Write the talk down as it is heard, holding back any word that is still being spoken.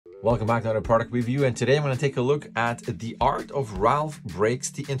Welcome back to another product review, and today I'm going to take a look at The Art of Ralph Breaks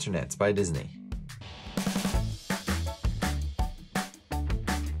the Internet by Disney.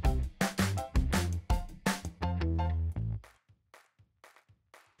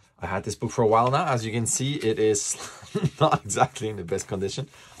 I had this book for a while now. As you can see, it is not exactly in the best condition.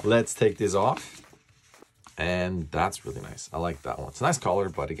 Let's take this off. And that's really nice. I like that one. It's a nice color,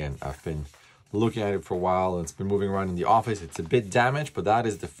 but again, I've been looking at it for a while and it's been moving around in the office. It's a bit damaged, but that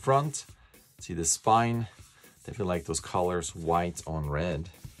is the front. See the spine. Definitely like those colors, white on red.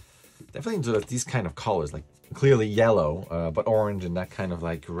 Definitely into these kind of colors, like clearly yellow, but orange, and that kind of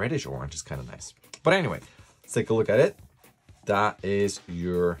like reddish orange is kind of nice. But anyway, let's take a look at it. That is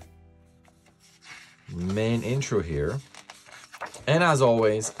your main intro here. And as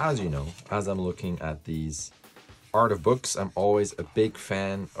always, as you know, as I'm looking at these art of books, I'm always a big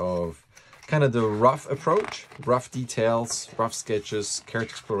fan of kind of the rough approach, rough details, rough sketches,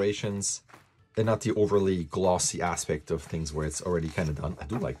 character explorations, and not the overly glossy aspect of things where it's already kind of done. I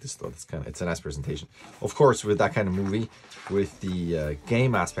do like this though. It's a nice presentation. Of course, with that kind of movie, with the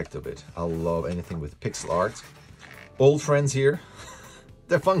game aspect of it, I love anything with pixel art. Old friends here.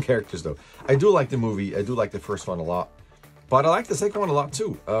 They're fun characters though. I do like the movie. I do like the first one a lot. But I like the second one a lot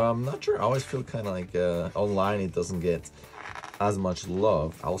too. I'm not sure. I always feel kind of like online it doesn't get as much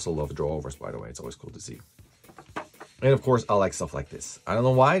love. I also love drawovers, by the way. It's always cool to see. And of course, I like stuff like this. I don't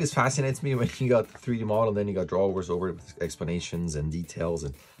know why this fascinates me when you got the 3D model and then you got drawovers over it with explanations and details,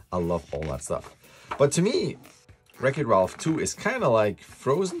 and I love all that stuff. But to me, Wreck-It Ralph 2 is kind of like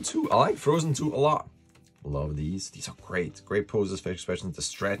Frozen 2. I like Frozen 2 a lot. Love these. These are great. Great poses, facial expressions, the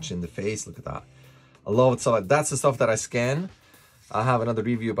stretch in the face. Look at that. I love it. So that's the stuff that I scan. I have another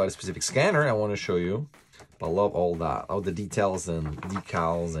review about a specific scanner I want to show you. But I love all that. All the details and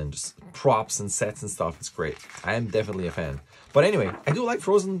decals and just props and sets and stuff. It's great. I am definitely a fan. But anyway, I do like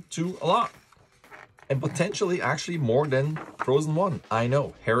Frozen 2 a lot. And potentially actually more than Frozen 1. I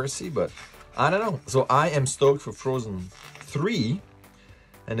know, heresy, but I don't know. So I am stoked for Frozen 3.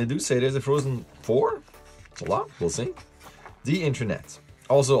 And they do say there's a Frozen 4. It's a lot. We'll see. The internet.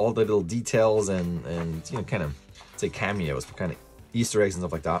 Also all the little details and you know, kind of say cameos, but kind of Easter eggs and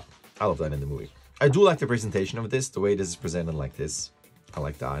stuff like that. I love that in the movie. I do like the presentation of this, the way this is presented like this. I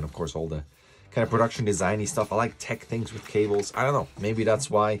like that. And of course, all the kind of production designy stuff. I like tech things with cables. I don't know. Maybe that's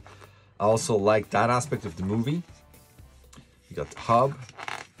why I also like that aspect of the movie. You got the hub.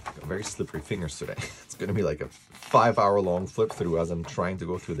 Got very slippery fingers today. It's going to be like a 5-hour-long flip through as I'm trying to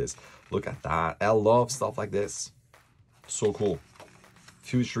go through this. Look at that. I love stuff like this. So cool.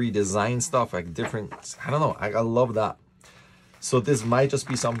 Future design stuff, like different, I don't know. I love that. So this might just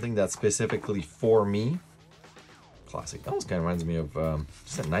be something that's specifically for me. Classic. That almost kind of reminds me of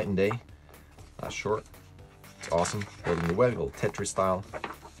just a Night and Day. That's short. It's awesome. Building the web, little Tetris style.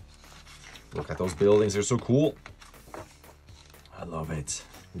 Look at those buildings. They're so cool. I love it.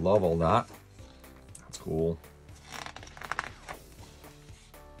 Love all that. That's cool.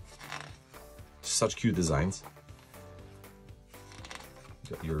 Such cute designs.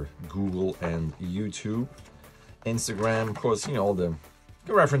 Got your Google and YouTube. Instagram, of course, you know, all the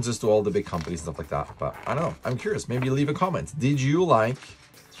references to all the big companies and stuff like that. But I don't know. I'm curious. Maybe leave a comment. Did you like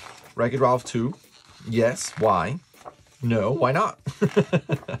Wreck-It Ralph 2? Yes. Why? No. Why not?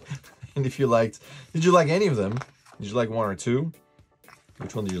 And if you liked, did you like any of them? Did you like one or two?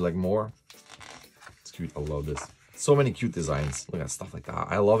 Which one did you like more? It's cute. I love this. So many cute designs. Look at stuff like that.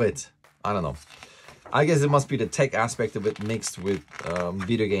 I love it. I don't know. I guess it must be the tech aspect of it mixed with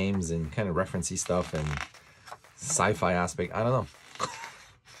video games and kind of referencey stuff and sci-fi aspect. I don't know.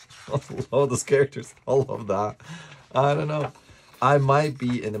 I love those characters. I love that. I don't know. I might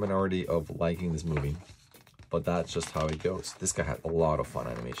be in the minority of liking this movie, but that's just how it goes. This guy had a lot of fun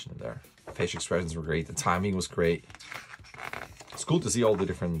animation in there. Facial expressions were great. The timing was great. It's cool to see all the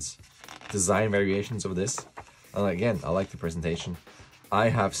different design variations of this. And again, I like the presentation. I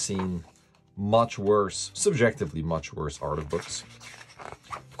have seen much worse, subjectively much worse art of books.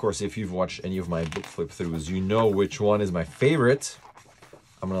 Of course, if you've watched any of my book flip throughs, you know which one is my favorite.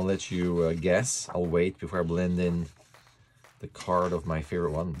 I'm gonna let you guess. I'll wait before I blend in the card of my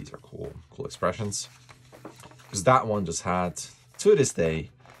favorite one. These are cool expressions. Because that one just had, to this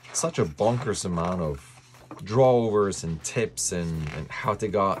day, such a bonkers amount of drawovers and tips and how they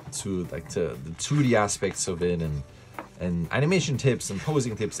got to like the 2D aspects of it and animation tips and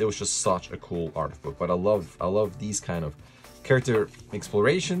posing tips. It was just such a cool art book. But I love these kind of character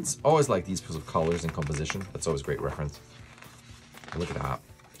explorations. Always like these because of colors and composition. That's always a great reference. Look at that.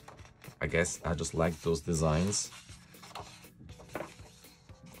 I guess I just like those designs.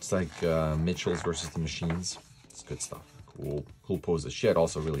 It's like Mitchell's versus the Machines. It's good stuff. Cool poses. She had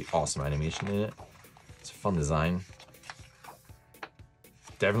also really awesome animation in it. It's a fun design.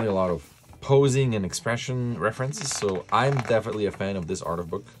 Definitely a lot of posing and expression references, so I'm definitely a fan of this art of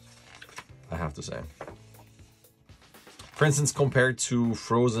book, I have to say. For instance, compared to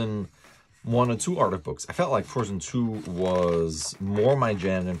Frozen 1 and 2 art of books, I felt like Frozen 2 was more my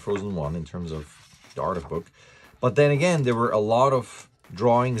jam than Frozen 1 in terms of the art of book. But then again, there were a lot of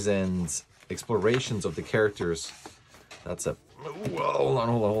drawings and explorations of the characters. That's a... Hold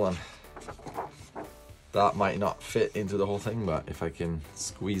on. That might not fit into the whole thing, but if I can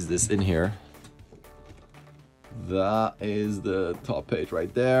squeeze this in here. That is the top page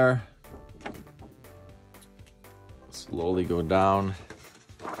right there. Slowly go down.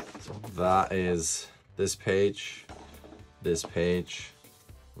 So that is this page,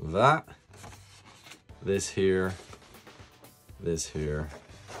 that, this here,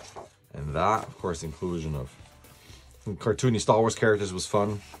 and that. Of course, inclusion of cartoony Star Wars characters was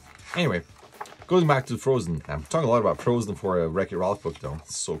fun. Anyway, going back to Frozen. I'm talking a lot about Frozen for a Wreck-It Ralph book, though.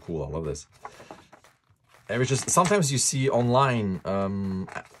 It's so cool. I love this. And it's just sometimes you see online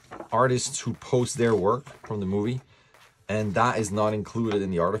artists who post their work from the movie, and that is not included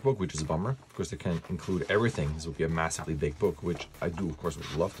in the art of book, which is a bummer. Of course, they can't include everything. This would be a massively big book, which I do, of course,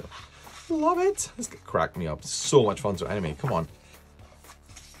 would love to. Love it. This cracked me up. So much fun to animate. Come on.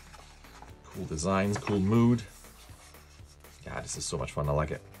 Cool designs, cool mood. Yeah, this is so much fun. I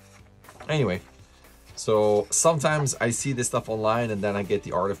like it. Anyway, so sometimes I see this stuff online and then I get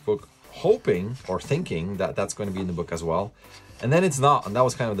the art of book hoping or thinking that that's going to be in the book as well. And then it's not. And that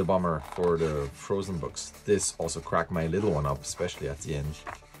was kind of the bummer for the Frozen books. This also cracked my little one up, especially at the end.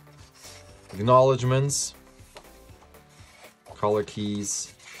 Acknowledgements. Color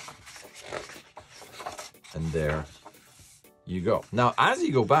keys. And there you go. Now, as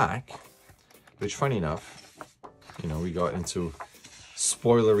you go back, which funny enough, you know, we got into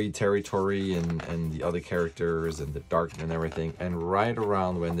spoilery territory and the other characters and the dark and everything. And right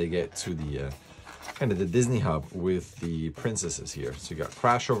around when they get to the kind of the Disney hub with the princesses here. So you got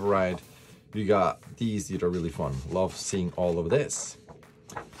Crash Override. You got these that are really fun. Love seeing all of this.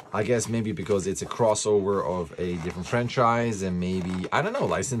 I guess maybe because it's a crossover of a different franchise and maybe, I don't know,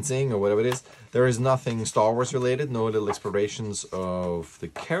 licensing or whatever it is. There is nothing Star Wars related, no little explorations of the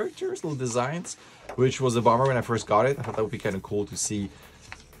characters, little designs, which was a bummer when I first got it. I thought that would be kind of cool to see.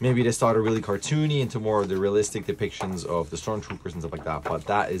 Maybe they started really cartoony into more of the realistic depictions of the stormtroopers and stuff like that. But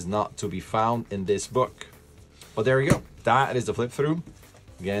that is not to be found in this book. But there you go. That is the flip through.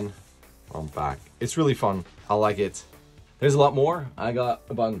 Again, I'm back. It's really fun. I like it. There's a lot more. I got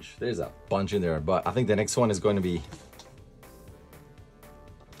a bunch. There's a bunch in there. But I think the next one is going to be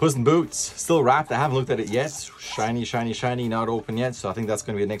Puss in Boots. Still wrapped. I haven't looked at it yet. Shiny, shiny, shiny. Not open yet. So I think that's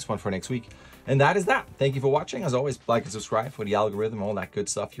going to be the next one for next week. And that is that. Thank you for watching. As always, like and subscribe for the algorithm, all that good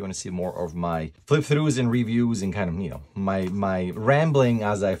stuff. If you want to see more of my flip throughs and reviews and kind of, you know, my rambling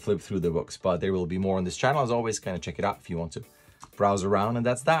as I flip through the books. But there will be more on this channel. As always, kind of check it out if you want to browse around. And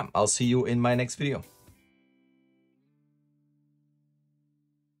that's that. I'll see you in my next video.